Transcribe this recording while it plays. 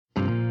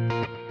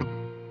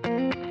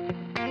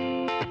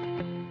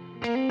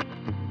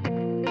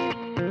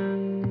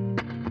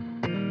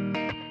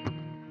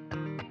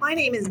My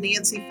name is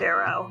Nancy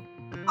Farrow,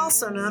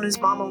 also known as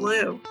Mama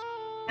Lou,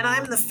 and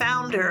I'm the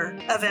founder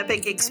of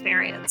Epic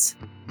Experience.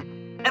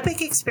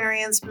 Epic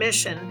Experience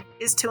mission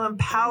is to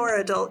empower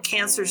adult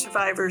cancer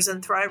survivors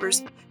and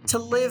thrivers to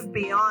live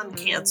beyond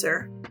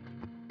cancer.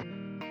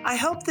 I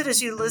hope that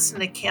as you listen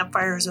to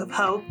Campfires of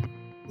Hope,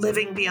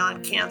 Living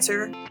Beyond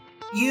Cancer,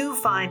 you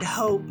find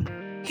hope,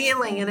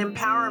 healing, and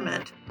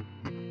empowerment.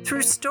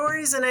 Through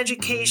stories and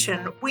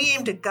education, we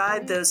aim to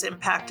guide those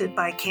impacted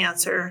by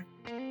cancer,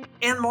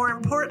 and more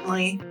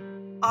importantly,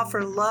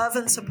 offer love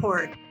and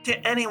support to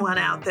anyone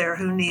out there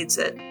who needs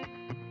it.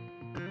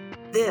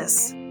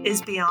 This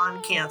is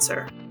Beyond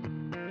Cancer.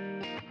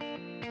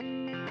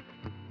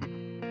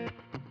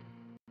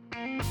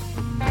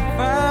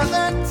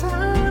 Further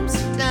times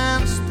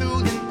dance through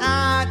the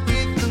night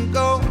with the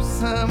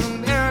ghosts of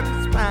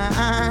America's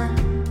spine.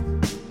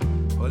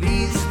 Well,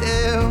 he's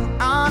still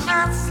on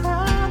our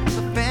side,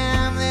 the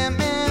family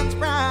man's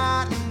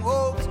pride, and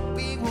hopes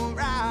we will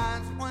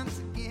rise once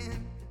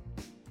again.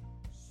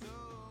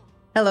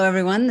 Hello,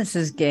 everyone. This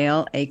is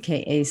Gail,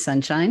 aka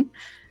Sunshine.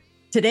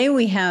 Today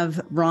we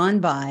have Ron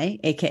Bai,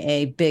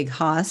 aka Big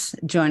Hoss,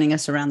 joining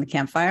us around the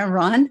campfire.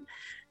 Ron,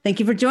 thank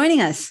you for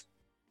joining us.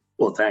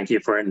 Well, thank you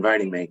for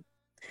inviting me.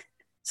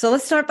 So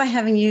let's start by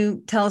having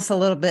you tell us a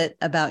little bit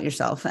about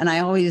yourself. And I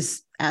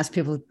always ask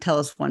people to tell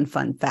us one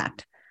fun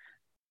fact.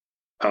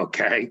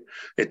 Okay.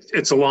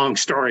 It's a long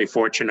story,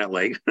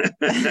 fortunately.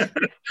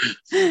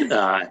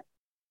 I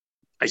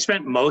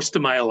spent most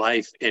of my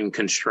life in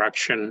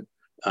construction,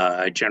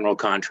 general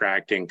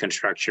contracting,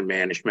 construction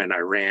management. I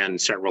ran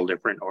several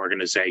different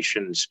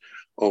organizations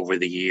over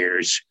the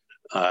years.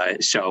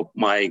 So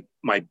my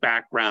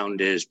background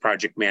is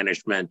project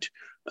management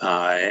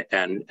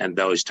and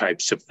those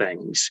types of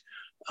things.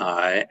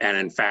 And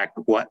in fact,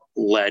 what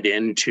led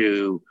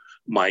into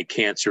my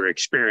cancer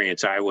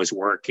experience, I was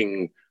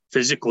working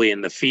physically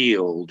in the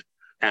field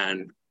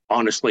and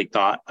honestly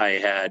thought I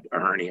had a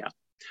hernia.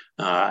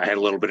 I had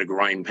a little bit of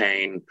groin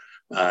pain.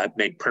 It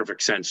made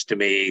perfect sense to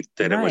me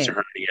that it was a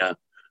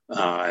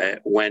hernia.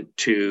 Went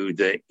to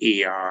the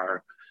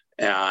ER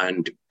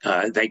and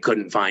they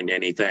couldn't find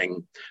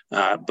anything,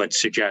 but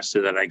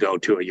suggested that I go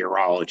to a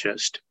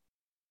urologist.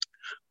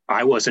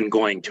 I wasn't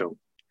going to.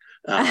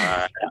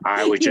 I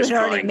was just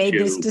already made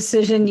this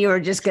decision. You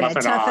were just going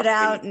to tough it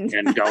out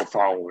and go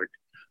forward.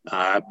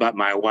 But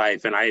my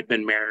wife and I had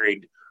been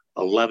married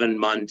 11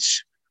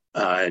 months,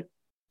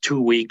 2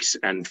 weeks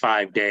and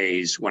 5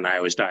 days when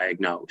I was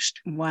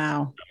diagnosed.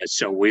 Wow.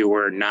 So we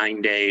were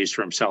 9 days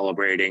from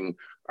celebrating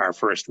our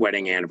first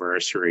wedding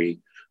anniversary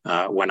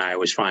when I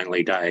was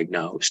finally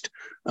diagnosed.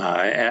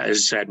 As I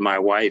said, my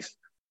wife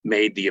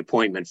made the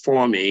appointment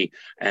for me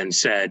and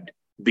said,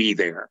 be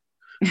there.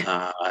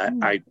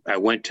 I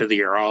went to the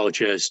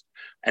urologist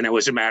and it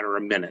was a matter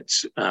of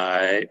minutes.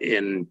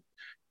 In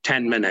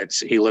 10 minutes,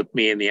 he looked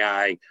me in the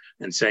eye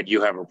and said,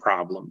 you have a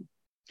problem.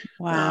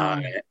 Wow.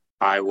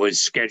 I was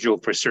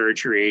scheduled for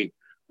surgery.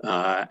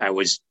 I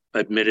was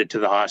admitted to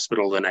the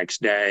hospital the next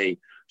day,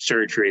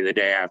 surgery the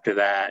day after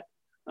that.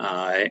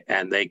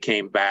 And they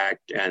came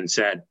back and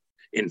said,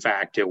 in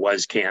fact, it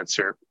was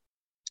cancer.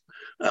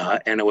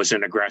 And it was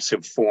an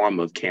aggressive form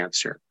of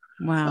cancer.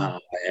 Wow.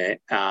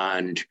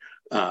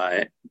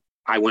 I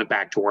went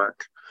back to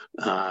work.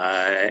 Wait,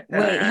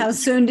 how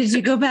soon did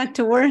you go back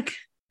to work?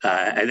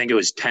 I think it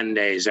was 10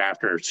 days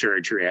after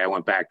surgery, I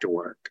went back to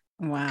work.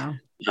 Wow.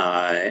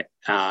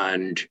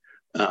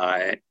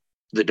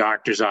 The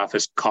doctor's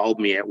office called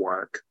me at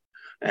work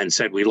and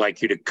said, we'd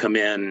like you to come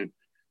in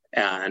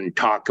and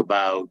talk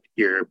about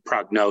your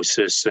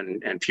prognosis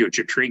and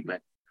future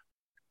treatment.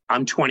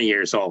 I'm 20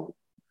 years old.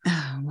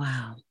 Oh,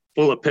 wow.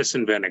 Full of piss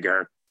and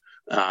vinegar.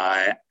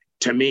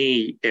 To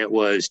me, it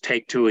was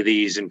take 2 of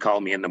these and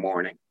call me in the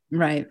morning.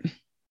 Right.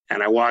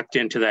 And I walked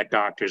into that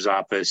doctor's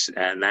office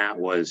and that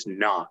was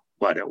not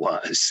what it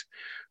was.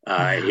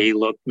 He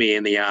looked me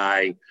in the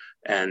eye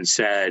and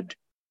said,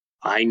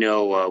 I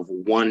know of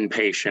one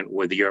patient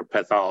with your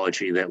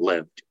pathology that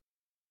lived.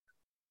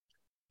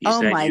 He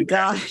said, my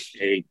gosh.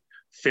 A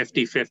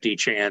 50-50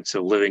 chance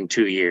of living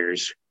 2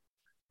 years,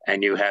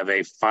 and you have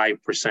a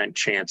 5%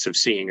 chance of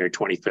seeing your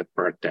 25th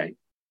birthday.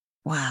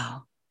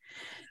 Wow.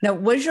 Now,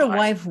 was your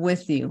wife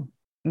with you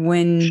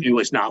when... She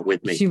was not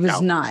with me. She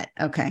was not.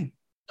 Okay.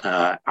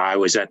 I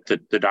was at the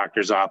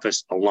doctor's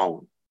office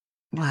alone.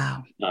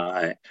 Wow.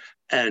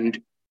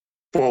 And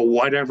for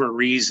whatever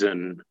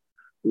reason,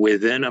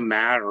 within a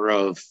matter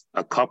of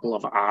a couple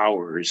of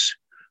hours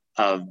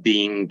of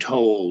being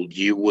told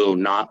you will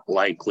not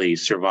likely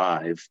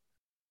survive,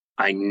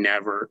 I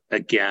never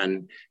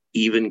again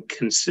even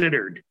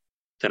considered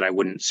that I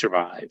wouldn't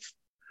survive.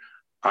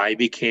 I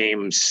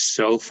became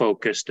so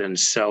focused and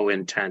so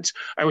intense.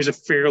 I was a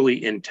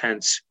fairly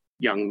intense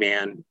young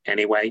man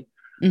anyway,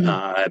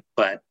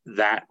 but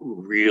that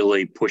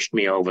really pushed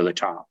me over the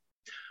top.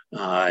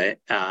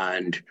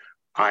 And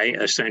I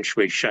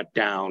essentially shut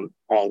down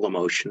all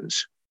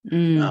emotions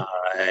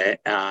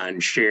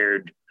and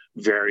shared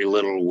very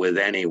little with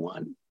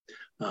anyone.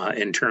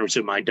 In terms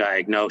of my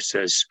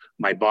diagnosis,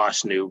 my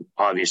boss knew,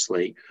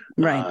 obviously.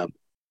 Right.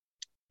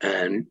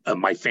 and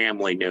my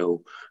family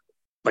knew,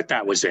 but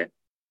that was it.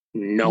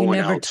 No You one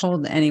never else.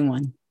 told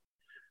anyone.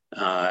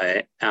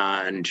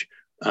 And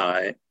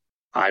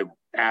I,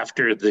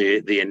 after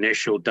the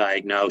initial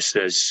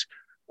diagnosis,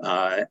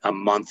 a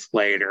month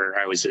later,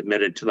 I was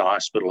admitted to the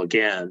hospital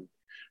again,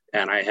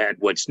 and I had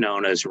what's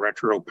known as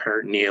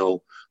retroperitoneal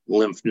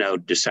lymph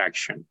node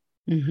dissection,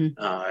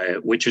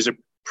 which is a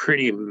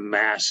pretty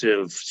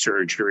massive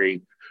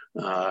surgery.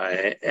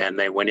 And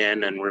they went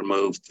in and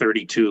removed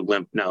 32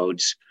 lymph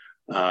nodes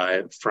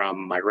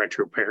from my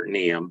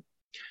retroperitoneum.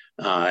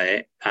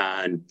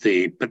 And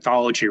the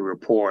pathology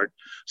report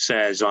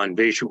says on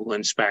visual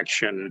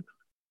inspection,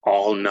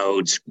 all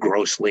nodes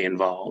grossly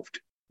involved.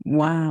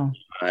 Wow.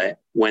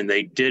 When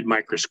they did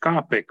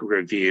microscopic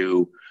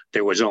review,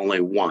 there was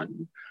only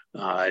one.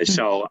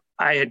 So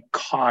I had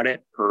caught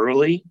it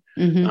early,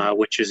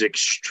 which is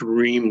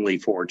extremely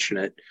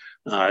fortunate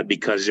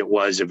because it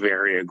was a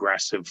very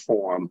aggressive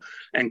form.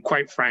 And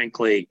quite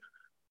frankly,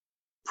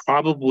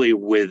 probably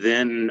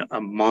within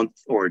a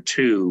month or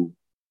two,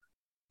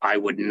 I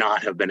would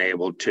not have been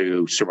able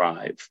to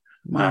survive.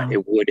 Wow.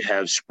 It would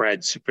have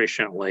spread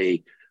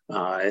sufficiently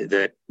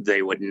that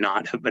they would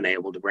not have been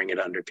able to bring it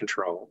under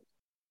control.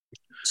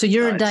 So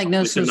your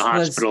diagnosis was in the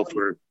was hospital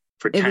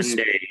for 10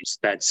 days,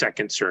 that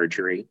second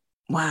surgery.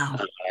 Wow.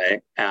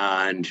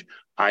 And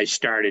I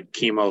started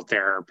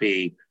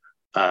chemotherapy,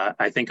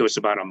 I think it was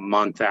about a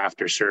month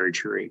after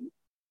surgery.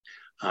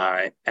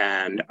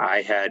 And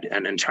I had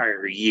an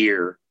entire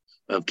year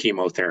of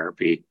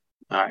chemotherapy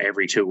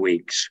every 2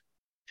 weeks.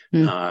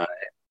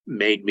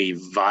 Made me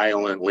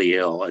violently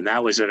ill. And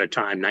that was at a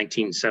time,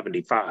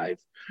 1975,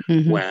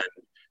 when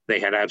they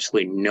had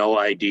absolutely no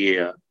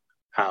idea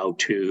how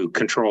to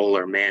control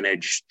or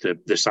manage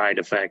the side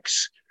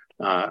effects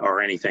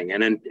or anything.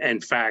 And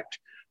in fact,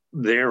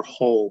 their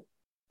whole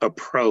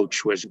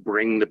approach was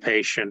bring the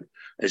patient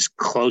as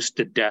close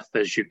to death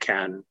as you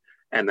can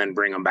and then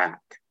bring them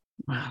back.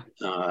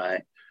 Wow.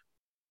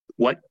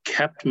 What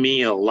kept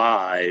me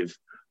alive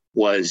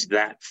was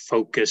that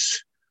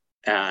focus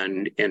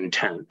and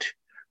intent.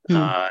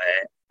 I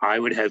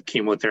would have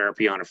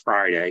chemotherapy on a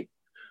Friday,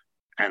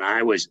 and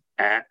I was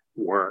at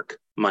work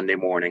Monday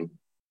morning.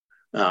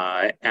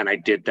 And I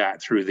did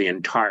that through the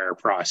entire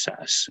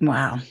process.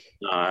 Wow.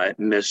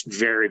 Missed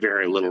very,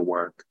 very little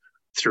work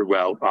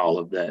throughout all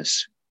of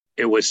this.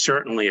 It was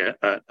certainly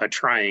a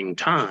trying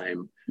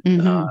time.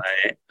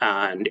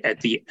 And at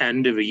the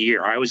end of a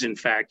year, I was in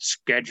fact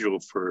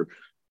scheduled for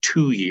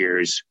 2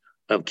 years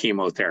of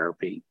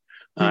chemotherapy.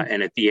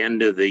 And at the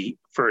end of the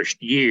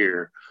first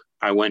year,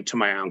 I went to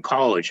my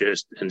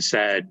oncologist and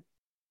said,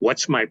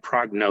 what's my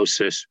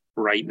prognosis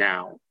right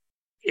now?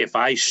 If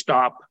I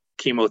stop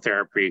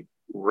chemotherapy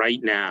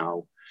right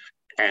now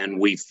and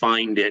we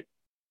find it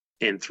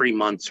in 3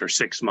 months or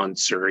 6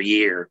 months or a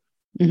year,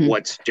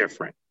 what's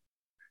different?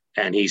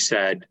 And he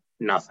said,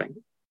 nothing.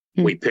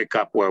 We pick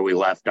up where we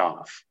left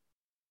off.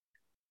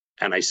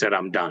 And I said,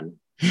 I'm done.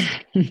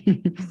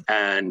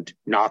 And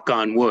knock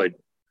on wood,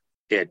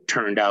 it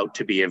turned out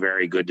to be a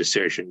very good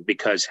decision,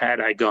 because had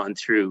I gone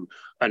through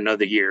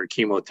another year of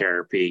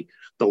chemotherapy,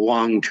 the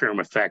long-term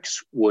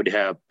effects would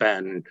have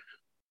been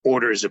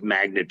orders of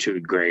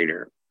magnitude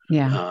greater.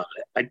 Yeah.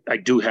 I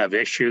do have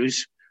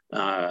issues,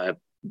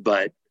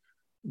 but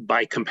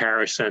by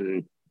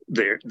comparison,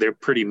 they're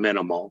pretty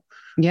minimal.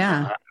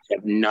 Yeah. I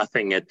have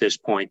nothing at this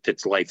point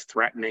that's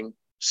life-threatening.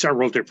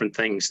 Several different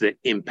things that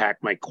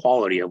impact my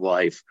quality of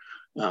life,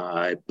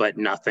 but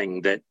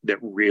nothing that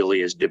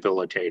really is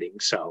debilitating.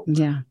 So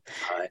yeah,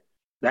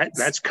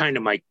 that's kind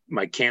of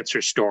my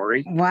cancer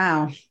story.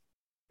 Wow.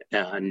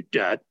 And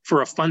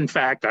for a fun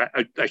fact,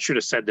 I should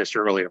have said this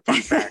earlier.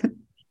 Fun fact: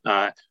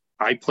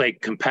 I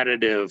played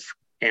competitive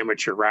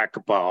amateur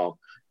racquetball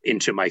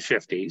into my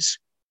 50s.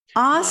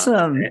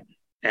 Awesome.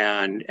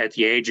 And at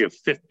the age of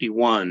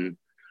 51,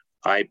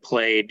 I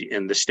played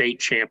in the state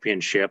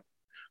championship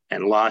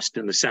and lost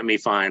in the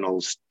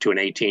semifinals to an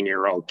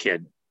 18-year-old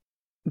kid.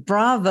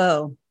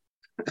 Bravo.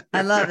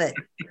 I love it.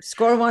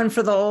 Score one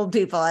for the old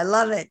people. I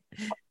love it.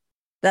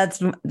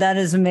 That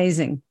is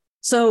amazing.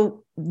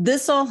 So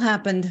this all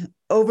happened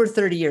over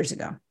 30 years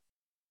ago.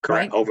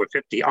 Correct. Right? Over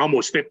 50,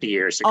 almost 50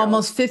 years ago.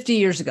 Almost 50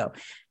 years ago.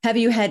 Have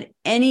you had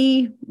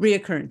any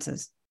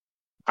reoccurrences?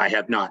 I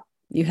have not.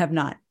 You have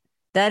not.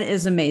 That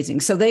is amazing.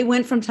 So they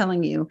went from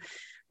telling you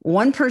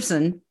one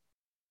person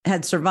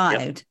had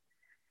survived, yep,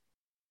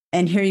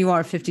 and here you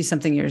are 50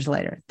 something years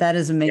later. That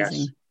is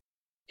amazing.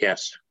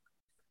 Yes.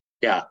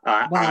 Yeah.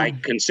 Wow. I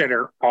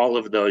consider all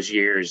of those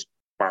years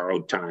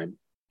borrowed time.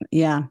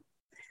 Yeah.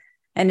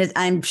 And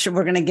I'm sure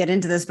we're going to get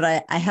into this,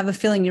 but I have a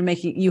feeling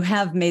you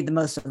have made the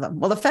most of them.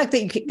 Well, the fact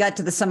that you got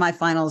to the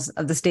semifinals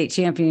of the state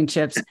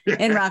championships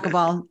in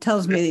racquetball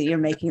tells me that you're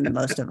making the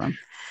most of them.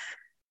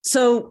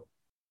 So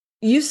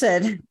you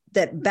said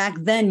that back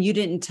then you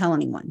didn't tell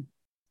anyone.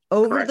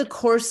 Over Correct. The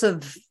course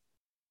of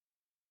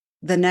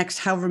the next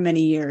however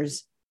many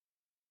years,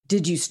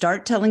 did you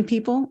start telling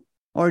people,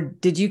 or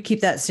did you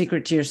keep that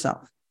secret to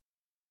yourself?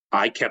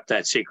 I kept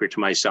that secret to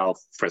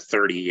myself for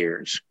 30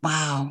 years.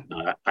 Wow.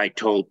 I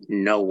told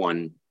no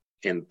one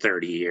in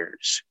 30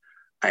 years.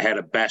 I had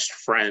a best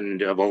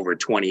friend of over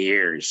 20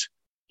 years.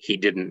 He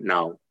didn't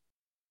know.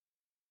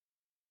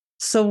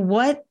 So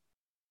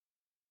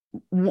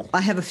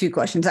I have a few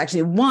questions,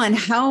 actually. One,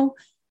 how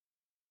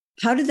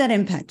did that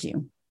impact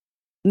you?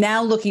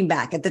 Now looking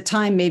back, at the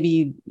time,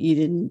 maybe you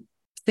didn't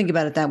think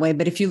about it that way,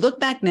 but if you look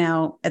back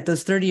now at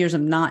those 30 years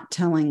of not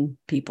telling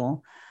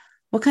people,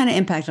 what kind of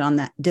impact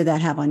did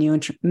that have on you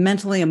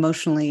mentally,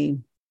 emotionally,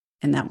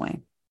 in that way?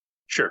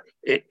 Sure.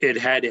 It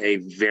had a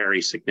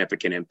very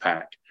significant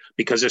impact,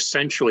 because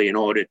essentially in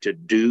order to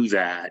do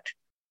that,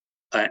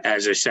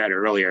 as I said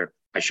earlier,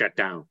 I shut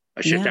down.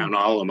 I shut down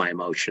all of my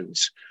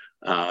emotions.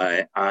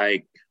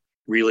 I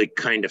really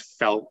kind of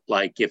felt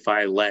like if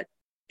I let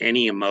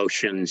any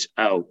emotions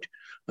out,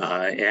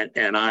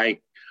 and I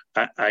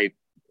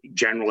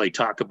generally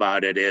talk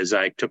about it as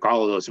I took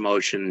all of those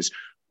emotions,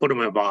 put them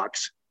in a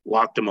box,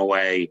 locked them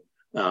away.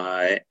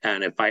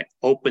 And if I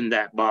opened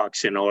that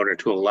box in order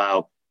to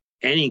allow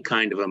any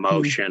kind of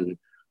emotion,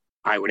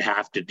 I would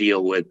have to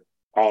deal with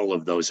all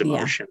of those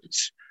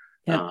emotions.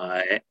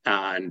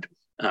 And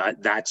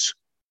that's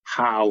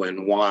how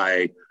and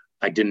why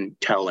I didn't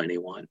tell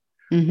anyone.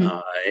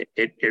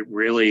 It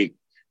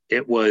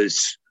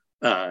was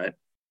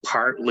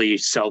partly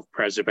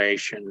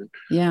self-preservation.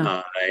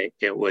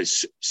 It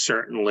was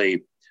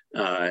certainly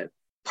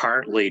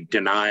partly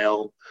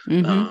denial.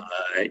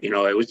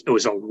 It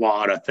was a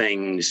lot of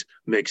things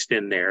mixed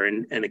in there.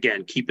 And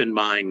again, keep in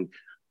mind,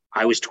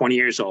 I was 20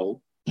 years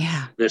old.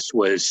 This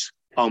was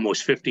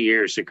almost 50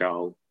 years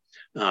ago.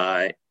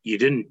 You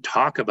didn't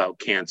talk about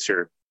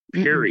cancer,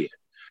 period.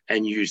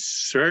 And you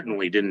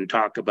certainly didn't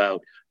talk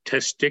about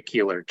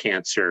testicular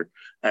cancer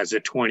as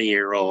a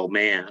 20-year-old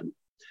man.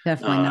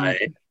 Definitely not.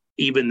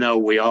 Even though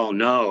we all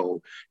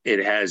know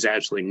it has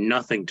absolutely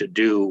nothing to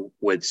do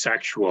with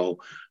sexual,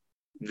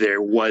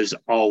 there was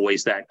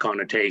always that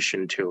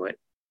connotation to it.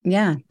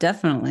 Yeah,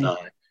 definitely.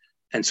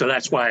 And so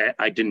that's why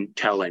I didn't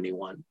tell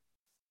anyone.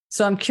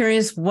 So I'm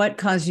curious, what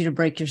caused you to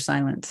break your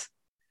silence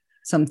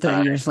some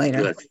 30 years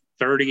later? The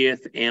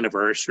 30th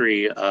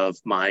anniversary of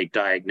my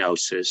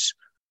diagnosis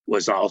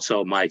was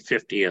also my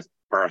 50th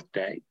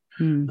birthday.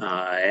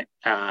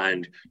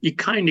 And you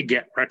kind of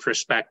get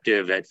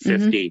retrospective at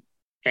 50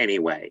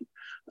 anyway.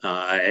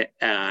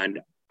 And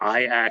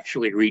I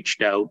actually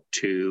reached out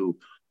to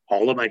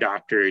all of my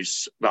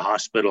doctors, the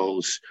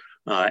hospitals,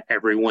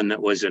 everyone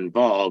that was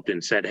involved,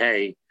 and said,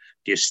 hey,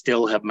 do you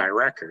still have my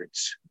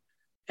records?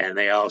 And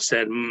they all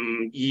said,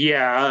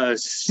 yeah,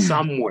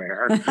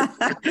 somewhere.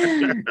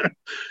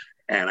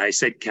 And I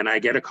said, can I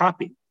get a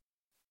copy?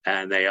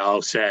 And they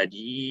all said,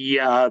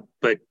 yeah,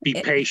 but be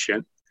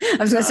patient. I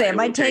was going to say, it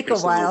might take a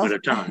while. A little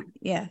bit of time.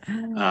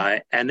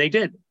 And they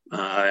did.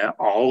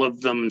 All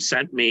of them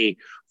sent me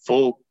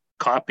full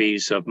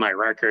copies of my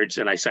records,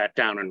 and I sat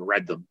down and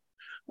read them.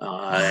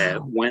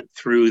 Went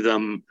through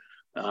them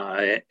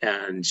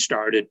and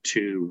started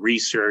to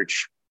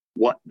research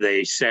what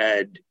they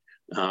said.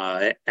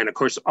 And of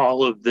course,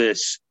 all of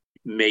this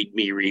made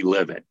me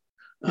relive it.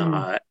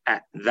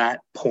 At that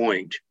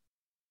point,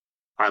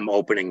 I'm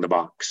opening the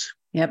box.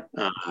 And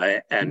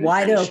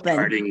wide open,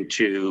 starting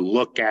to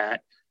look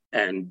at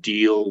and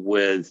deal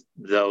with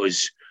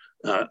those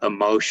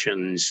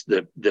emotions,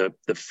 the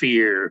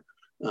fear,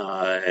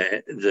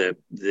 the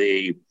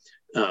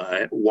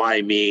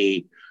why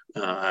me,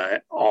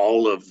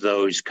 all of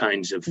those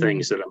kinds of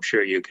things that I'm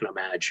sure you can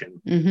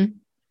imagine.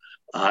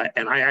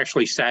 And I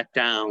actually sat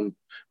down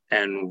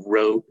and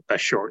wrote a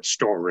short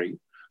story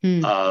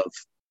of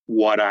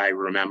what I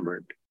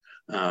remembered,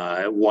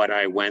 what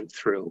I went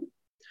through.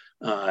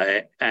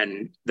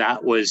 And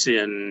that was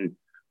in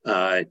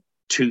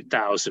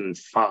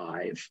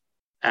 2005.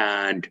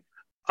 And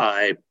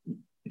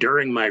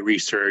during my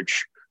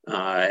research,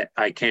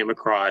 I came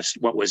across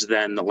what was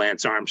then the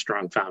Lance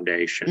Armstrong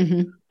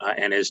Foundation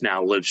and is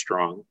now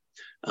Livestrong.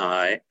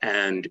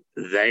 And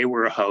they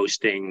were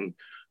hosting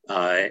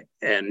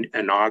an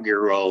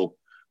inaugural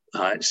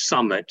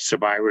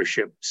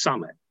survivorship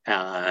summit.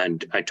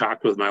 And I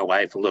talked with my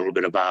wife a little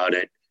bit about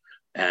it,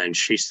 and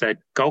she said,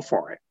 go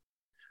for it.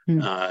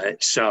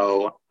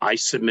 So I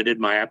submitted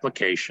my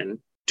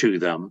application to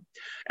them,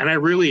 and I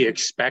really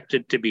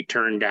expected to be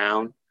turned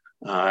down.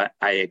 I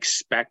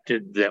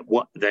expected that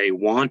what they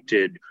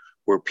wanted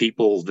were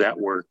people that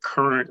were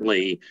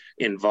currently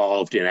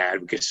involved in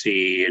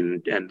advocacy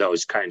and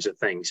those kinds of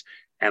things.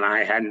 And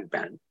I hadn't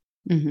been.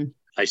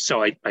 I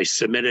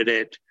submitted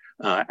it.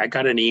 I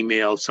got an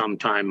email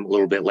sometime a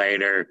little bit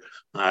later.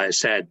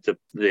 Said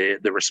the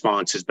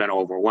response has been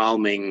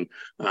overwhelming.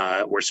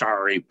 We're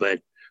sorry,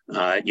 but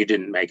you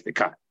didn't make the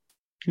cut.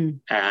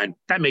 And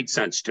that made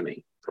sense to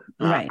me.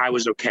 I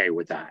was okay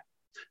with that.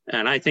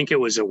 And I think it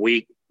was a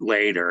week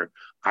later,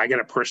 I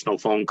got a personal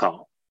phone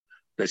call.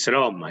 They said,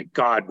 oh my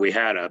God, we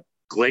had a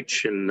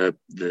glitch in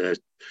the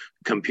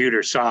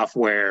computer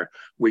software.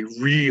 We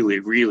really,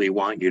 really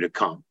want you to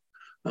come.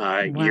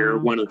 You're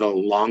one of the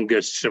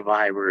longest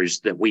survivors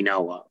that we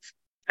know of.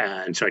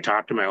 And so I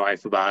talked to my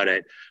wife about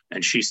it,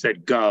 and she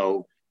said,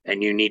 go,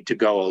 and you need to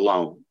go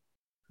alone.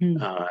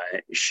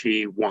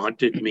 She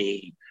wanted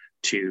me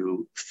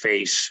to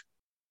face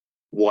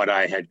what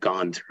I had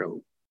gone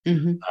through.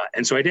 Mm-hmm.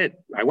 And so I did.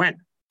 I went.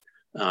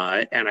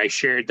 And I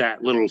shared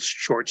that little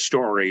short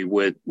story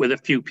with a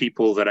few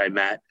people that I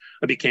met.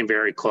 I became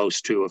very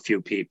close to a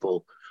few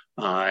people.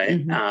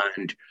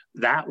 And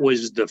that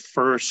was the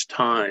first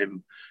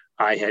time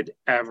I had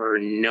ever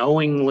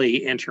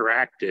knowingly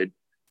interacted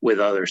with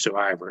other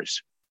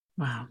survivors.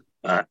 Wow.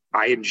 I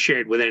hadn't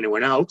shared with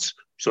anyone else,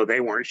 so they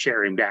weren't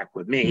sharing back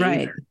with me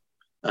either.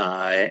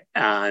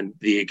 And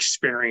the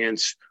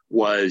experience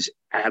was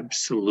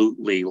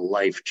absolutely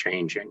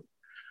life-changing.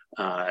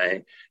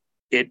 And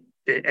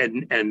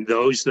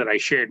those that I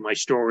shared my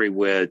story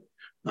with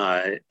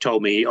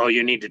told me, "Oh,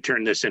 you need to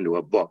turn this into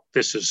a book.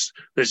 This is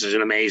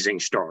an amazing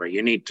story.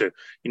 You need to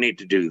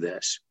do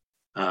this."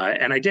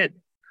 And I did.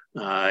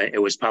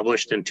 It was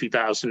published in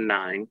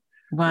 2009.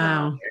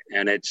 Wow.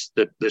 And it's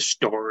the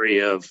story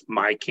of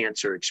my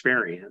cancer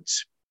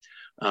experience.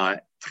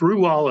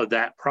 Through all of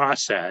that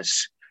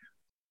process,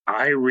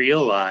 I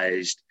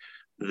realized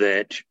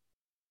that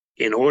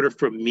in order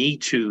for me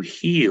to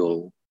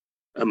heal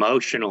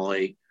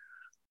emotionally,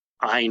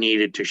 I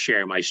needed to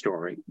share my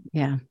story.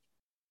 Yeah.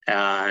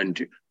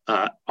 And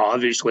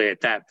obviously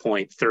at that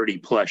point, 30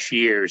 plus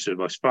years of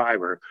a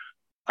survivor,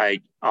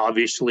 I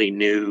obviously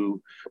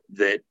knew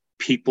that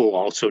people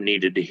also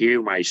needed to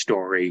hear my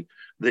story,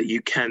 that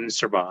you can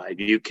survive,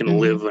 you can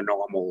live a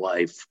normal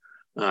life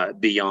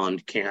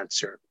beyond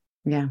cancer.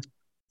 Yeah.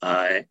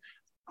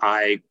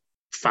 I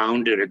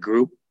founded a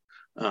group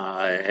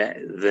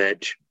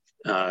that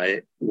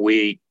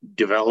we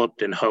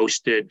developed and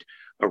hosted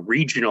a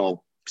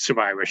regional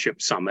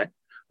survivorship summit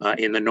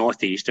in the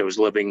Northeast. I was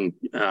living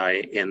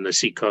in the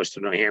seacoast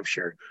of New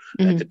Hampshire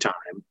at the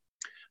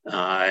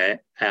time.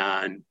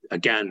 And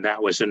again,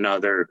 that was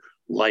another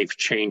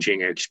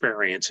life-changing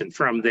experience. And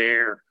from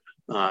there,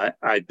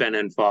 I've been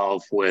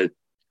involved with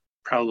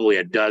probably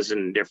a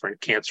dozen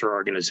different cancer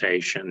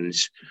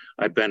organizations.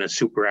 I've been a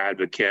super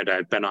advocate.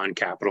 I've been on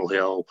Capitol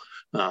Hill,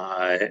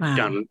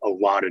 done a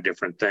lot of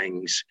different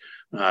things,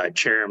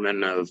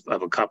 chairman of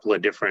a couple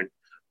of different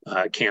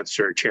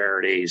cancer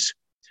charities.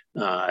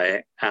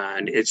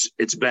 And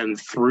it's been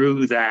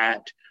through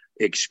that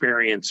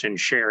experience and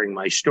sharing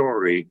my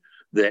story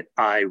that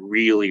I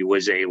really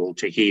was able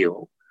to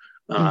heal.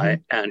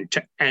 And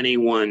to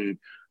anyone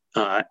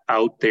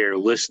out there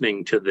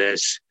listening to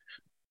this,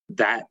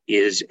 that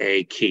is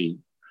a key.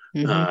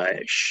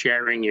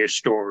 Sharing your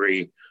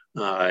story,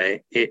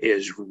 it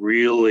is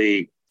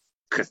really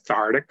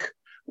cathartic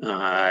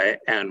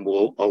and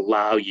will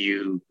allow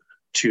you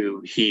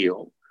to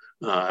heal.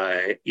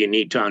 You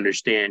need to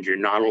understand you're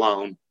not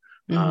alone.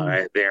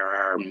 There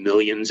are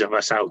millions of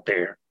us out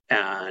there,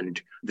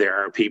 and there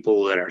are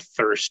people that are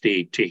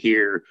thirsty to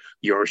hear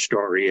your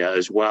story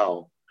as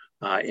well,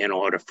 in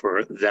order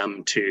for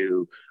them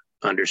to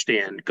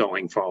understand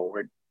going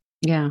forward.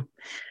 Yeah.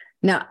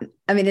 Now,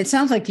 I mean, it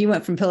sounds like you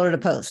went from pillar to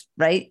post,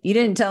 right? You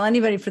didn't tell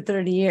anybody for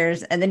 30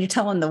 years, and then you're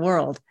telling the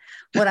world.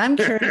 What I'm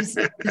curious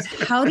is,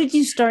 how did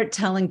you start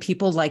telling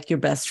people like your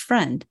best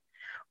friend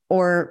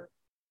or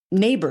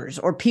neighbors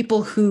or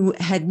people who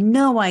had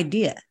no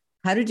idea?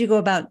 How did you go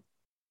about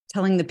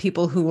telling the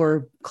people who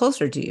were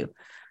closer to you?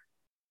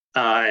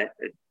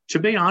 To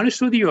be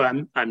honest with you,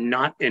 I'm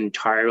not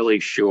entirely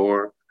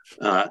sure.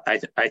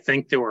 I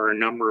think there were a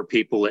number of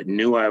people that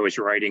knew I was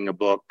writing a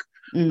book.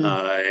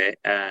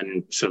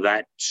 And so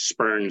that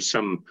spurned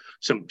some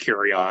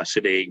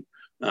curiosity.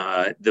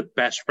 The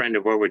best friend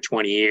of over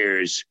 20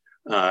 years,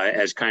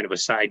 as kind of a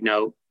side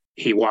note,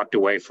 he walked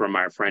away from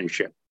our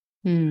friendship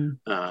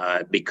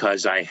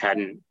because I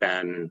hadn't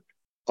been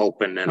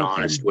open and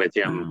honest with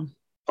him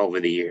over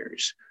the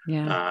years.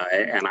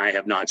 And I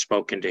have not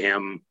spoken to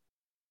him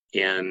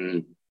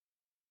in,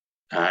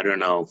 I don't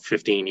know,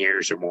 15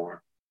 years or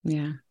more.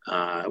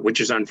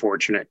 Which is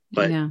unfortunate,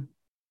 but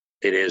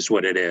it is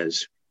what it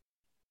is.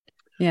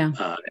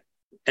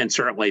 And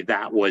certainly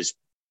that was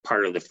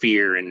part of the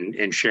fear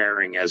in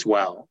sharing as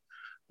well.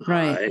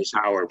 Is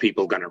how are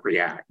people going to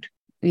react?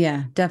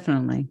 Yeah,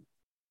 definitely.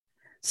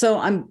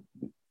 So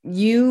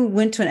you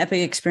went to an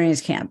Epic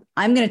Experience camp.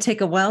 I'm going to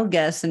take a wild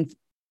guess and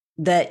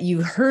that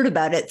you heard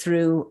about it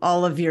through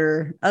all of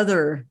your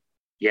other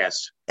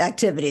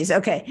activities.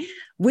 Okay.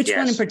 Which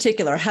one in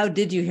particular? How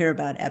did you hear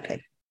about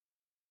Epic?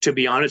 To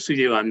be honest with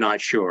you, I'm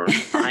not sure.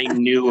 I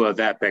knew of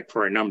Epic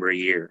for a number of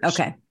years.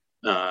 Okay.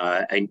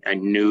 I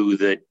knew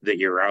that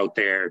you're out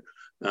there.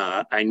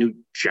 I knew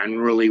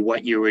generally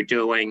what you were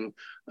doing,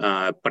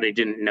 but I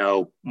didn't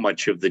know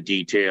much of the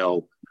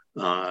detail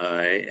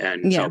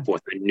and so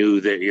forth. I knew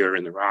that you're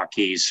in the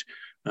Rockies,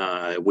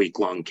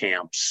 week-long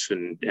camps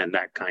and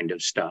that kind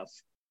of stuff.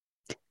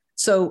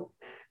 So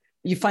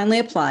you finally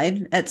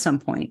applied at some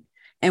point.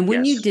 And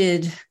when you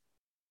did,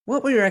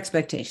 what were your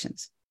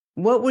expectations?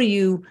 What were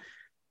you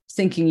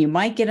thinking you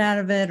might get out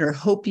of it or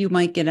hope you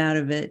might get out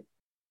of it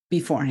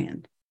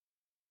beforehand?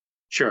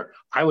 Sure.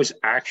 I was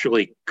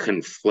actually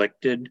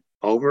conflicted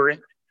over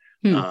it.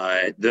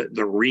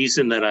 The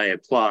reason that I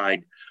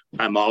applied,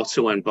 I'm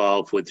also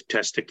involved with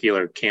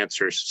Testicular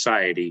Cancer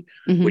Society,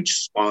 which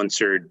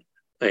sponsored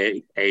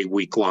a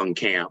week-long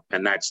camp,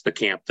 and that's the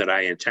camp that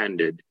I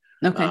attended.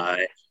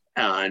 Okay.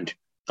 And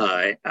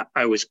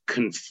I was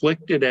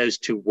conflicted as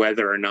to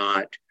whether or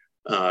not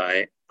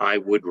I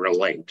would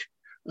relate,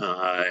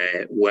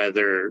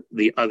 whether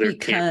the other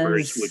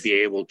campers would be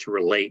able to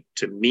relate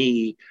to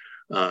me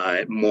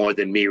more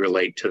than me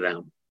relate to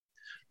them.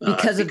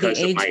 Because of the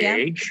age my gap?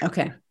 age,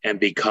 okay, and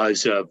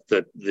because of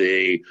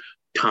the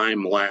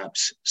time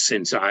lapse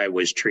since I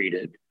was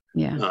treated.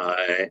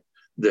 Yeah.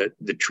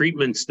 The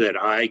treatments that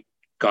I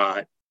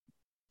got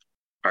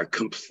are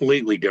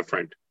completely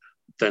different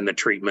than the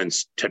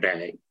treatments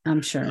today.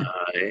 I'm sure.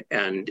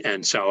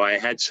 And so I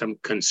had some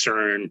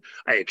concern.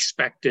 I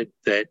expected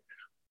that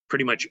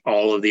pretty much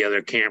all of the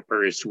other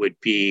campers would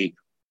be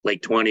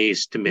late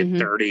 20s to mid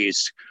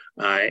 30s.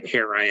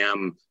 Here I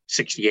am,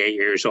 68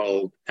 years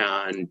old,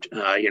 and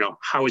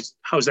how is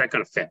that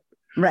going to fit?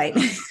 Right.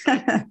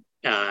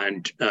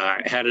 And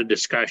I had a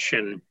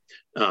discussion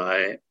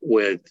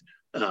with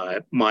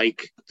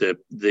Mike,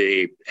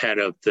 the head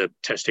of the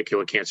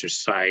Testicular Cancer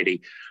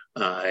Society,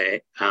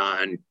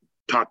 and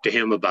talked to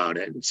him about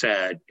it and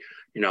said,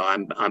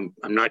 I'm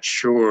not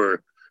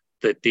sure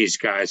that these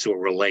guys will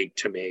relate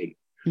to me.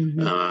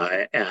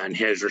 And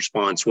his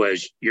response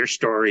was, your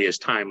story is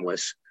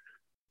timeless.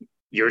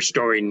 Your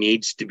story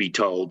needs to be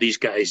told. These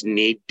guys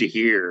need to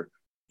hear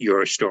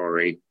your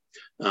story.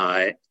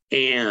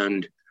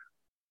 And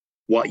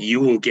what you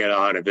will get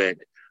out of it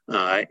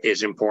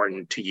is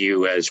important to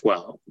you as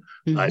well.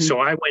 So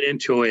I went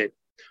into it.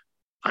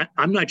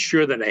 I'm not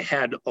sure that I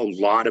had a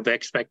lot of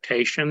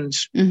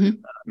expectations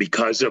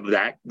because of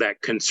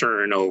that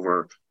concern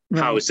over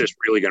how is this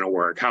really going to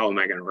work? How am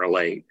I going to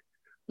relate?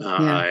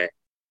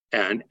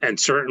 And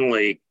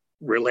certainly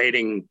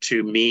relating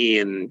to me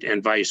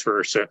and vice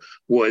versa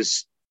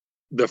was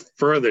the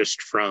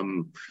furthest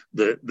from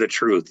the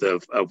truth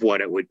of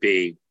what it would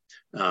be.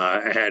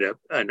 I had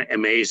an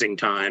amazing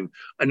time,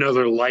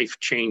 another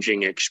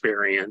life-changing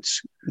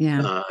experience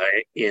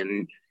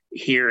in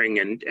hearing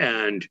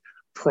and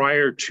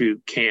prior to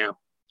camp,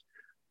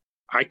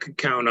 I could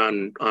count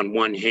on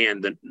one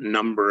hand the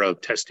number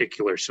of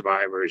testicular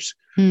survivors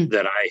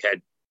that I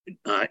had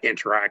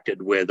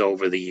interacted with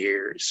over the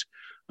years.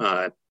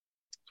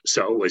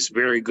 So it was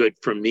very good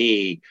for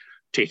me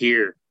to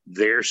hear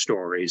their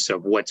stories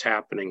of what's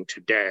happening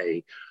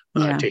today,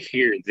 to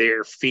hear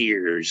their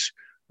fears,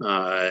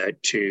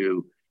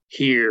 to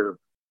hear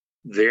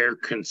their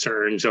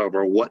concerns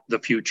over what the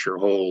future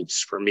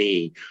holds for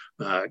me,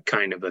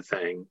 kind of a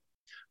thing.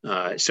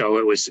 So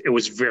it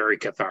was very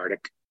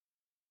cathartic.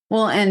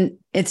 Well, and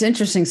it's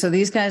interesting. So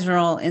these guys are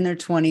all in their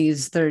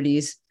 20s,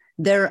 30s.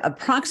 They're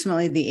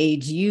approximately the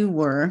age you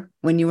were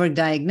when you were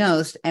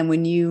diagnosed and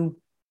when you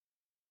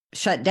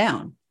shut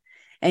down.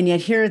 And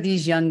yet here are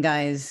these young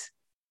guys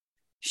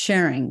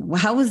sharing.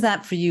 How was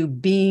that for you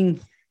being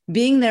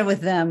there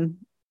with them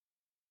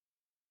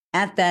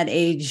at that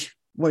age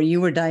where you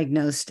were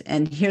diagnosed,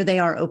 and here they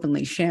are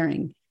openly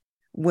sharing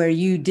where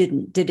you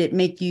didn't? Did it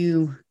make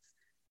you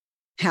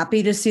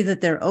happy to see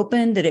that they're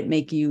open? Did it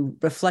make you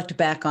reflect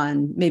back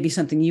on maybe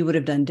something you would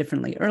have done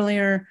differently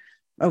earlier?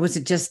 Or was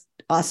it just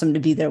awesome to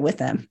be there with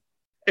them?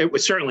 It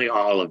was certainly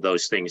all of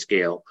those things,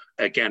 Gail.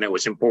 Again, it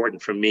was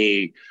important for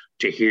me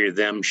to hear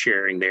them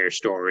sharing their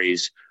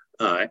stories.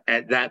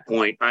 At that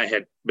point, I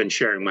had been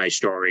sharing my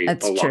story a lot.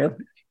 That's true.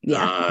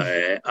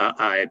 Yeah.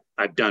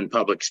 I've done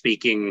public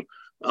speaking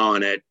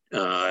on it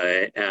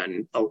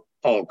and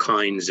all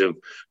kinds of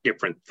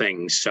different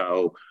things.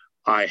 So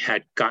I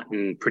had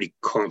gotten pretty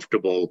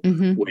comfortable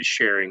with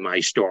sharing my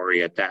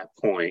story at that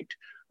point.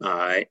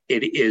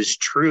 It is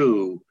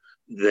true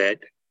that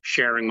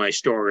sharing my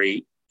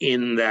story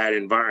in that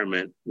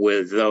environment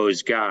with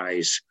those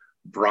guys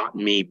brought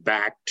me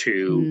back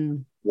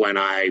to when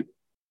I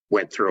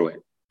went through it.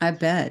 I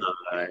bet.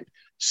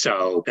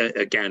 So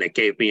again, it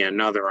gave me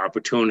another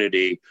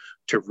opportunity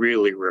to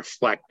really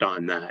reflect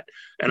on that.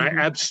 And I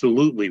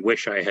absolutely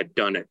wish I had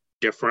done it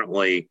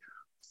differently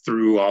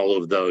through all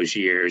of those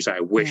years. I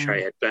wish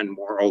I had been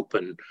more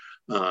open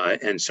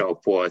and so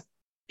forth.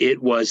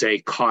 It was a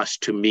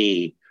cost to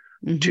me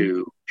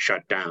to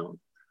shut down.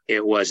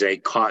 It was a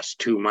cost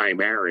to my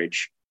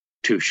marriage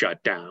to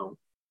shut down.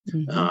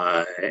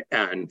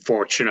 And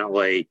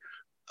fortunately,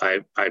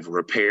 I've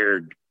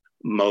repaired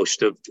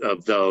most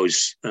of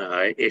those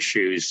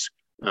issues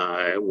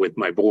with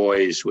my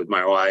boys, with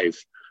my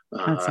wife,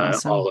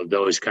 awesome. all of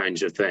those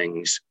kinds of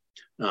things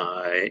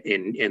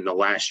in the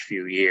last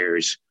few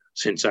years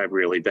since I've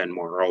really been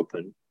more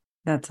open.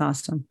 That's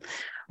awesome.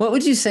 What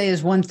would you say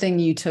is one thing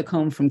you took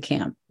home from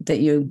camp that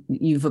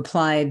you've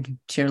applied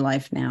to your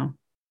life now?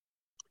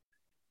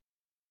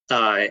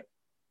 I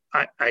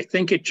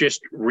think it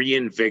just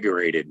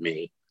reinvigorated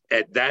me.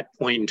 At that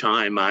point in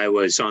time, I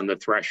was on the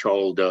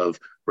threshold of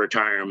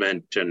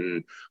retirement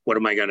and what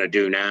am I going to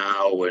do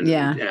now?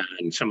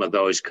 And some of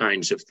those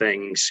kinds of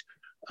things.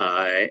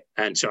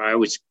 And so I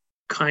was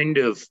kind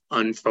of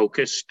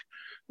unfocused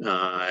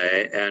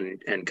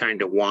and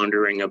kind of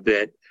wandering a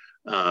bit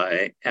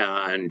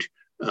and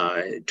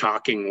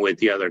talking with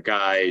the other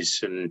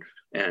guys and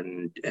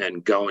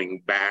and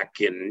going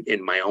back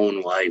in my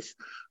own life,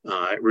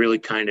 it really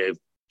kind of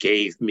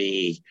gave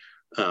me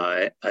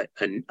a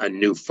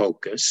new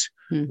focus.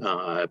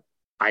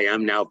 I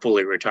am now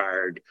fully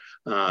retired.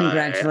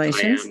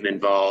 Congratulations. I am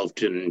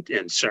involved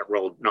in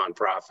several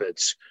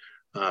nonprofits,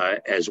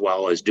 as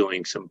well as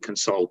doing some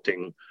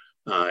consulting.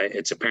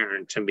 It's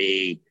apparent to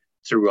me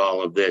through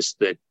all of this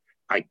that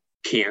I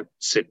can't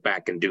sit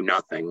back and do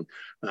nothing.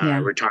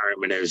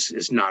 Retirement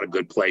is not a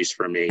good place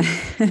for me.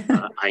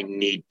 I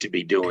need to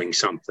be doing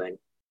something.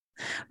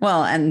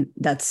 Well, and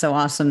that's so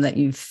awesome that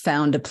you've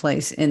found a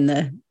place in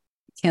the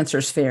cancer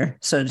sphere,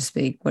 so to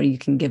speak, where you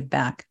can give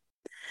back.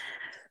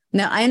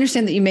 Now, I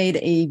understand that you made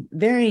a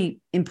very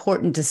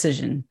important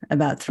decision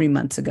about 3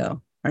 months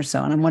ago or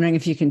so, and I'm wondering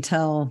if you can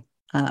tell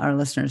our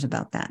listeners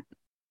about that.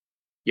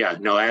 Yeah,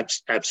 no,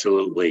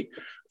 absolutely.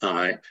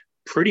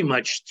 Pretty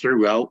much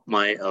throughout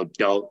my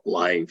adult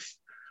life,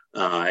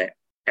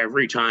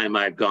 every time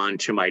I've gone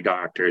to my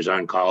doctors,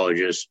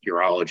 oncologists,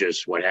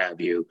 urologists, what have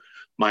you,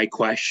 my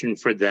question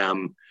for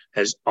them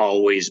has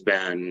always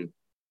been,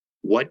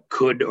 what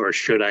could or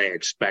should I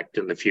expect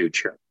in the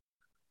future?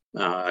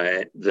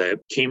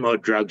 The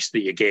chemo drugs that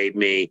you gave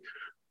me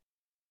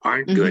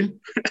aren't good.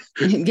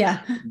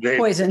 Yeah,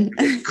 poison.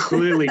 They've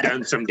clearly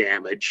done some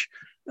damage.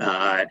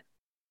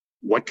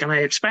 What can I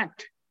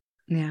expect?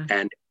 Yeah.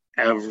 And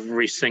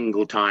every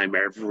single time,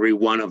 every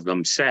one of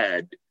them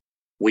said,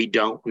 we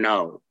don't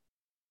know.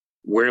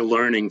 We're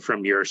learning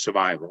from your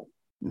survival.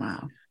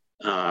 Wow.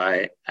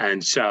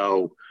 And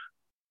so,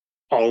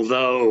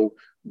 although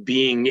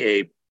being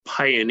a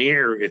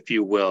pioneer, if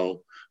you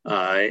will,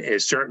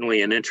 is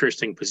certainly an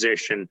interesting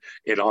position,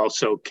 it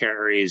also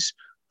carries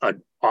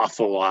an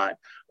awful lot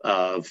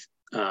of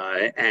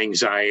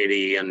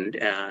anxiety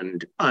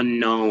and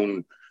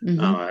unknown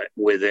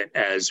with it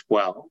as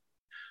well.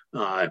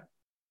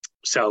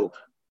 So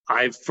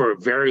I've, for a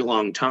very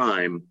long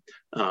time,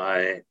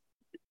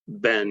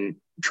 been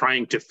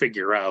trying to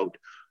figure out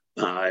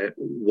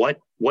what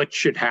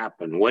should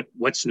happen,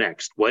 what's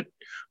next,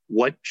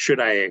 what should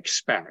I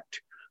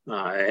expect,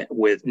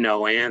 with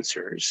no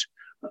answers,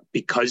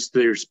 because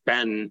there's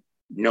been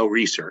no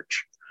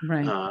research.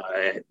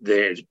 Right.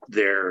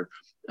 There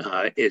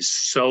is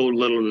so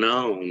little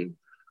known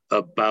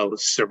about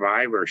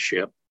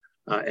survivorship,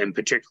 and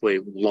particularly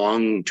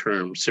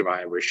long-term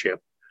survivorship.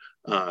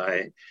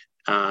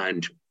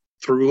 And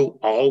through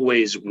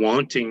always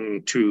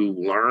wanting to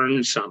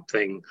learn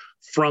something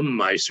from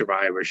my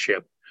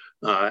survivorship,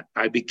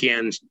 I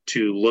began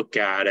to look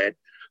at it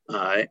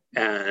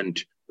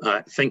and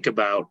think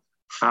about,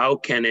 how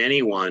can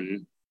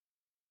anyone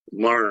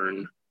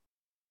learn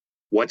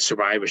what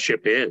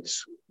survivorship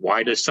is?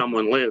 Why does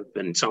someone live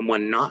and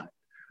someone not?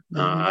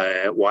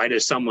 Why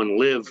does someone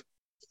live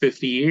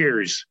 50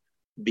 years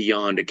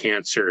beyond a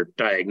cancer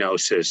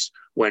diagnosis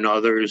when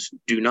others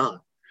do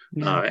not?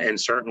 And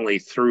certainly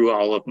through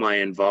all of my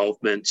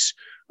involvements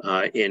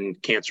in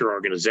cancer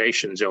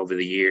organizations over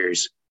the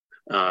years,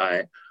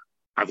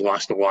 I've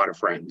lost a lot of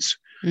friends.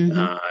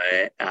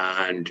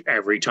 And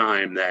every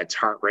time that's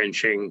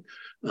heart-wrenching,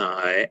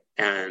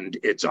 and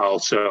it's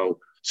also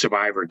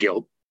survivor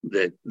guilt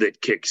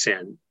that kicks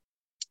in.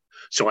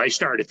 So I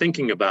started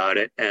thinking about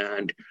it,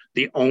 and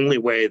the only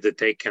way that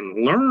they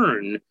can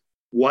learn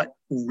what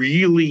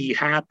really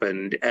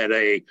happened at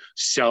a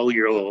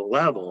cellular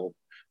level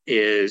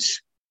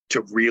is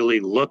to really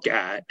look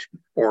at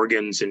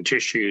organs and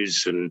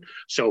tissues and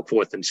so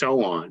forth and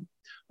so on.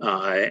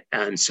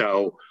 And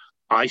so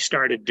I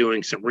started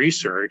doing some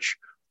research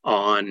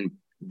on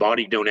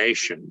body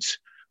donations.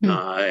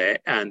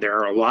 And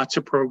there are lots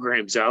of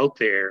programs out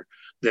there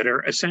that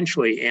are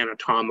essentially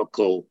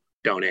anatomical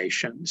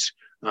donations.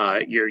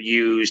 You're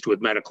used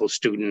with medical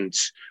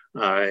students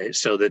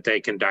so that they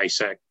can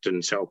dissect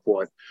and so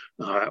forth.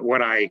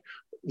 What I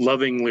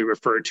lovingly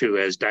refer to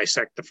as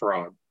dissect the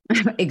frog.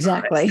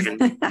 Exactly.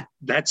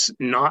 That's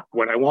not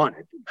what I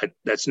wanted.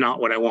 That's not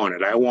what I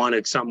wanted. I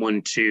wanted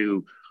someone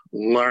to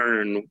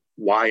learn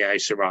why I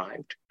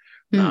survived.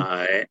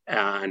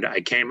 And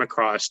I came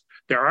across,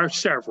 there are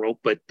several,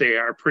 but they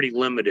are pretty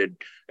limited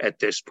at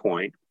this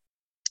point.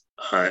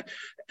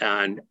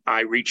 And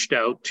I reached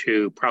out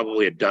to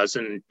probably a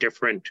dozen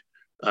different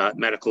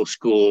medical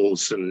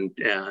schools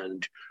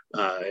and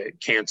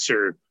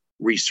cancer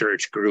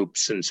research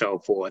groups and so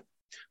forth,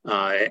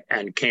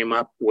 and came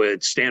up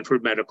with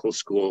Stanford Medical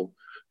School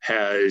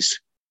has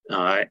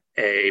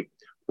a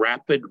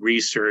rapid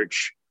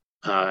research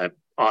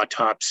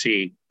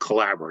autopsy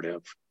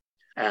collaborative.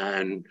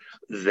 And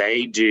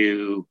they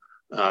do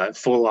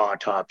full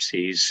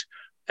autopsies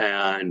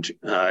and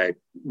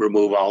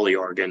remove all the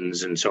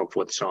organs and so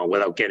forth, so on,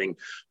 without getting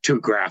too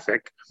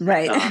graphic.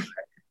 Right.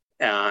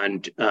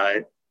 And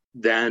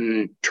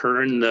then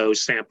turn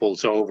those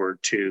samples over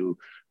to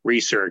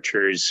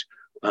researchers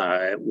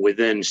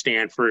within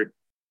Stanford,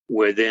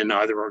 within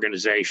other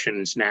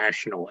organizations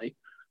nationally.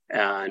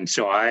 And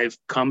so I've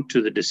come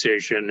to the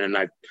decision, and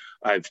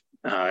I've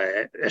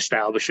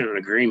established an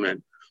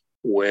agreement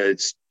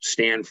with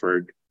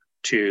Stanford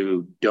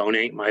to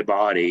donate my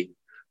body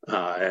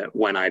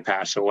when I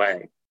pass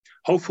away.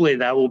 Hopefully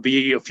that will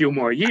be a few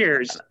more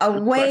years. A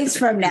ways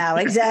from now,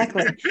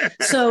 exactly.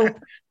 So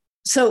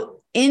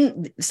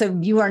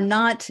you are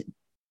not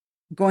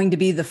going to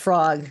be the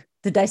frog,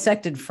 the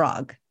dissected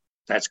frog.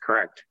 That's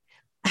correct.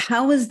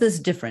 How is this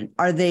different?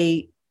 Are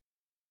they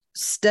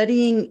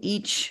studying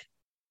each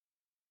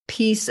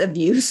piece of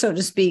you, so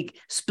to speak,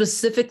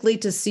 specifically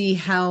to see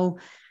how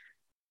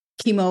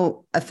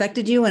chemo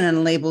affected you and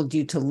enabled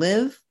you to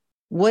live?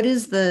 What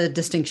is the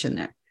distinction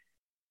there?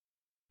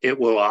 It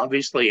will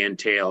obviously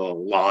entail a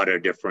lot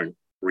of different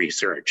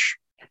research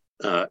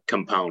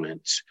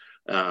components,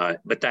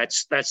 but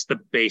that's the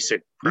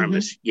basic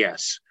premise. Mm-hmm.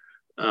 Yes,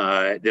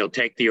 they'll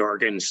take the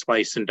organs,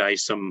 slice and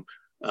dice them,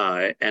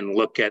 and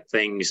look at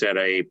things at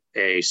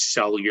a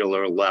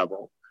cellular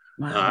level.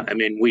 Wow. I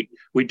mean,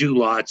 we do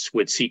lots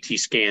with CT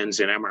scans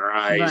and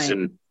MRIs right.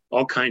 and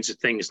all kinds of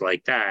things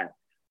like that,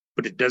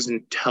 but it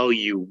doesn't tell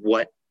you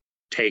what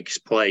takes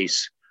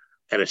place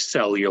at a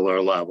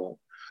cellular level.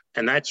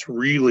 And that's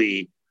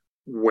really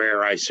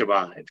where I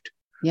survived.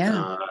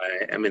 Yeah.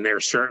 I mean, there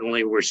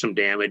certainly were some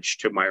damage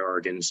to my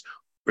organs,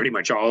 pretty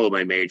much all of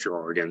my major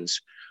organs.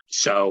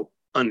 So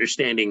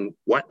understanding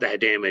what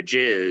that damage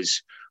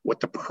is, what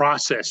the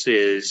process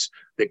is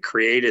that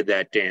created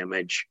that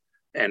damage,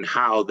 and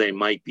how they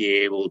might be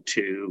able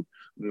to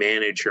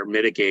manage or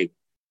mitigate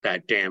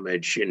that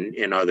damage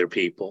in other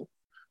people.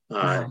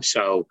 Wow.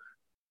 So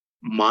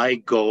my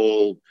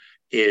goal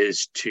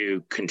is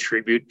to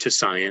contribute to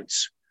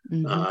science,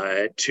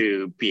 mm-hmm.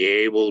 To be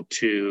able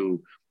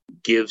to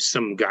give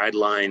some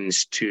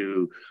guidelines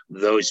to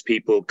those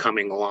people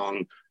coming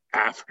along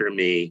after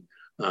me,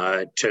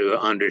 to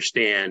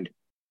understand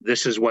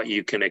this is what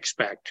you can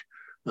expect.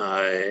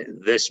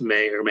 This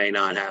may or may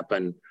not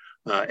happen,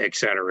 et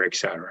cetera, et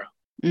cetera.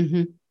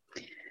 Mm-hmm.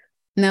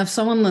 Now, if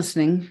someone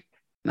listening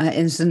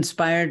is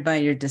inspired by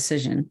your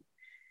decision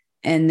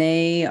and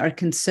they are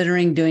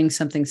considering doing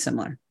something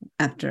similar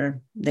after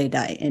they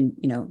die and,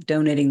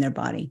 donating their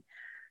body,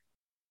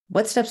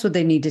 what steps would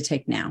they need to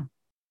take now?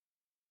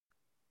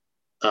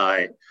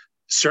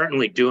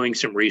 Certainly doing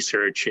some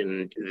research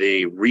in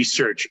the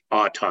research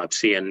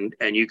autopsy, and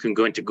you can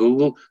go into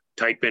Google,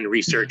 type in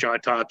research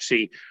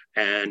autopsy,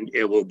 and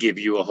it will give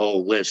you a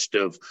whole list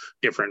of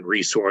different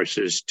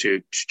resources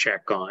to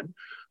check on.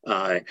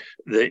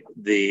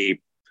 The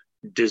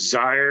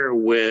desire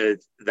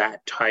with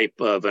that type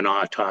of an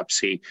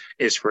autopsy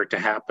is for it to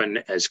happen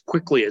as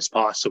quickly as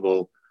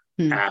possible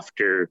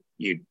after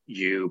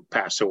you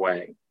pass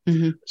away.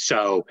 Mm-hmm.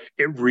 So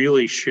it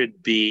really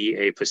should be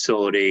a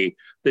facility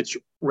that's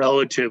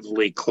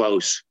relatively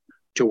close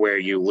to where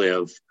you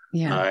live,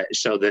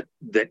 so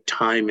that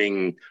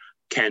timing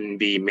can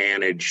be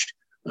managed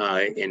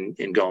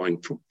in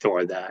going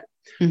toward that.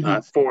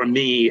 Mm-hmm. For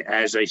me,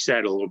 as I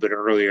said a little bit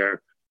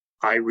earlier,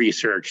 I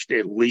researched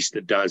at least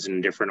a dozen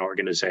different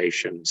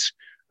organizations,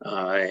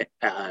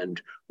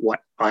 and what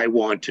I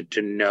wanted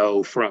to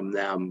know from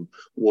them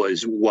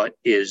was, what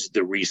is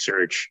the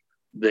research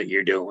that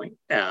you're doing,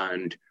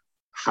 and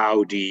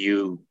how do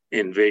you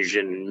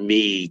envision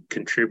me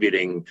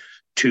contributing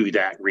to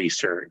that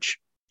research?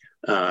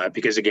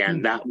 Because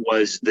again, that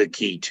was the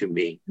key to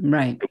me.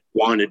 Right. I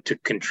wanted to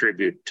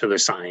contribute to the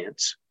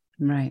science.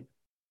 Right.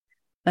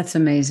 That's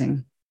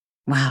amazing.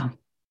 Wow.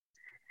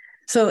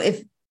 So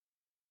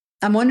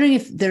I'm wondering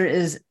if there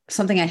is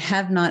something I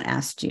have not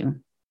asked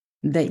you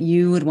that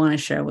you would want to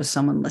share with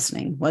someone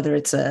listening, whether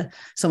it's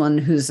someone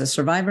who's a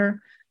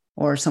survivor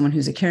or someone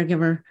who's a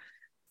caregiver.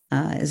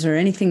 Is there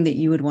anything that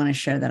you would want to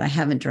share that I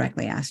haven't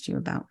directly asked you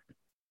about?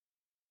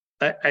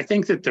 I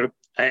think that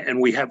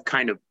and we have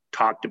kind of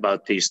talked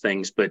about these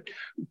things, but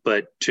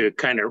to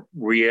kind of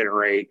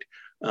reiterate,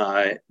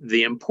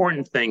 the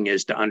important thing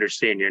is to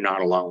understand you're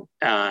not alone,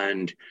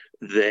 and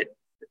that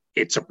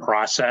it's a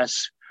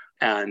process.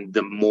 And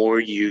the more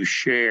you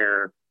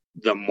share,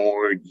 the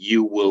more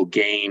you will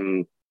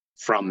gain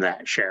from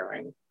that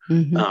sharing.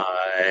 Mm-hmm.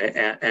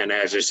 And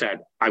as I said,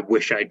 I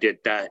wish I did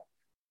that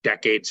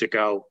decades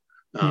ago.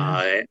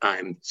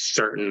 I'm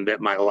certain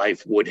that my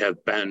life would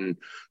have been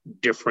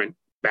different,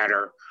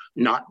 better.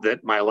 Not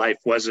that my life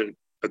wasn't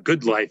a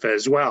good life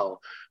as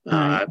well,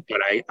 but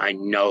I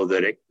know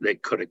that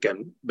it could have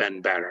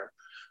been better.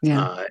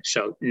 Yeah.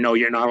 So no,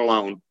 you're not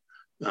alone,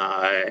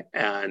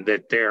 and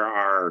that there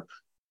are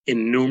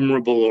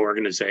innumerable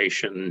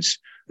organizations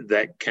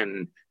that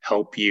can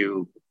help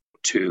you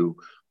to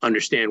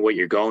understand what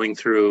you're going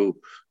through,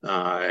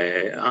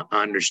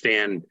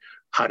 understand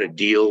how to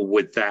deal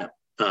with that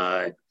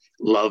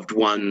loved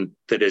one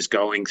that is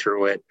going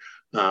through it,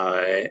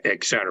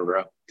 et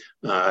cetera.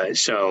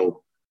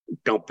 So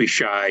don't be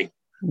shy,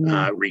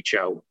 reach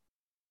out.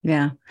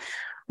 Yeah.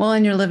 Well,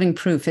 and you're living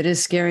proof. It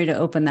is scary to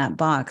open that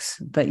box,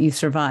 but you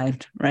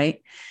survived,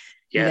 right?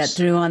 Yes. You got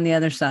through on the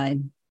other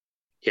side.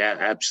 Yeah,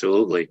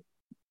 absolutely.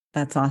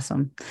 That's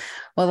awesome.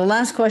 Well, the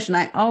last question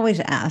I always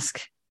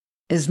ask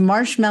is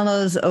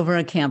marshmallows over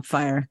a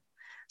campfire,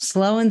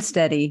 slow and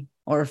steady,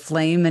 or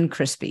flame and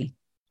crispy?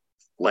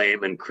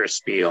 Flame and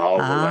crispy all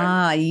the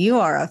way. You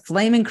are a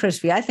flame and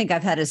crispy. I think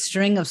I've had a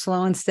string of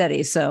slow and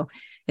steady. So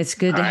It's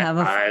good to have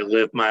I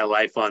live my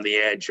life on the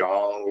edge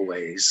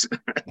always.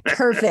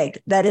 Perfect.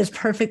 That is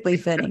perfectly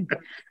fitting.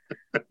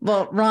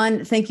 Well,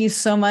 Ron, thank you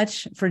so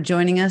much for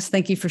joining us.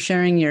 Thank you for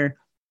sharing your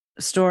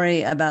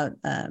story about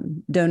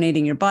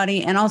donating your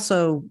body, and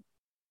also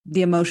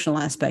the emotional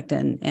aspect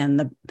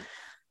and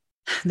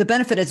the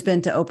benefit it's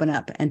been to open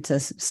up and to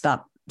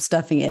stop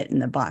stuffing it in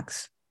the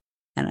box.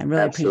 And I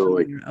really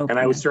appreciate your openness. And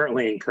I would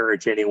certainly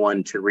encourage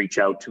anyone to reach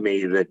out to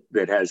me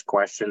that has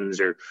questions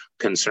or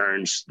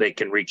concerns. They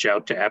can reach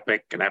out to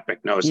Epic, and Epic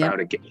knows how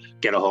to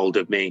get a hold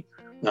of me.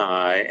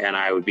 And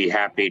I would be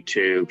happy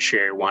to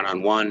share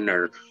one-on-one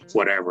or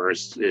whatever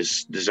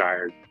is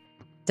desired.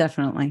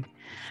 Definitely.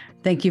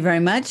 Thank you very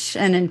much.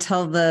 And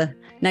until the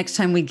next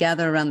time we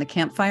gather around the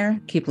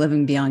campfire, keep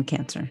living beyond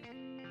cancer.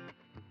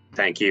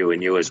 Thank you,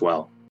 and you as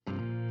well.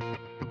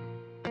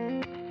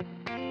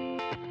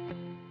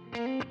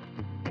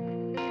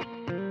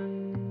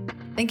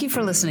 Thank you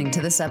for listening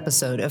to this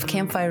episode of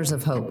Campfires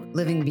of Hope,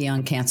 Living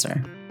Beyond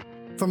Cancer.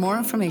 For more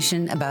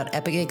information about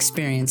Epic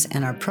Experience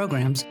and our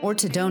programs, or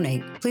to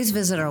donate, please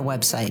visit our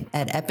website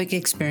at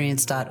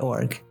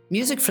epicexperience.org.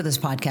 Music for this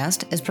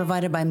podcast is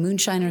provided by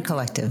Moonshiner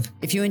Collective.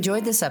 If you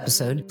enjoyed this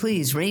episode,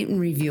 please rate and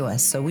review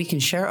us so we can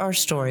share our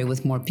story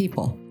with more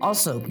people.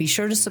 Also, be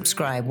sure to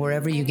subscribe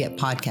wherever you get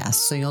podcasts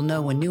so you'll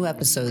know when new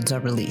episodes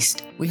are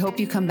released. We hope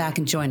you come back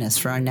and join us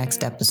for our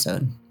next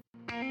episode.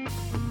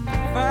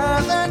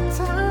 Father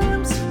time.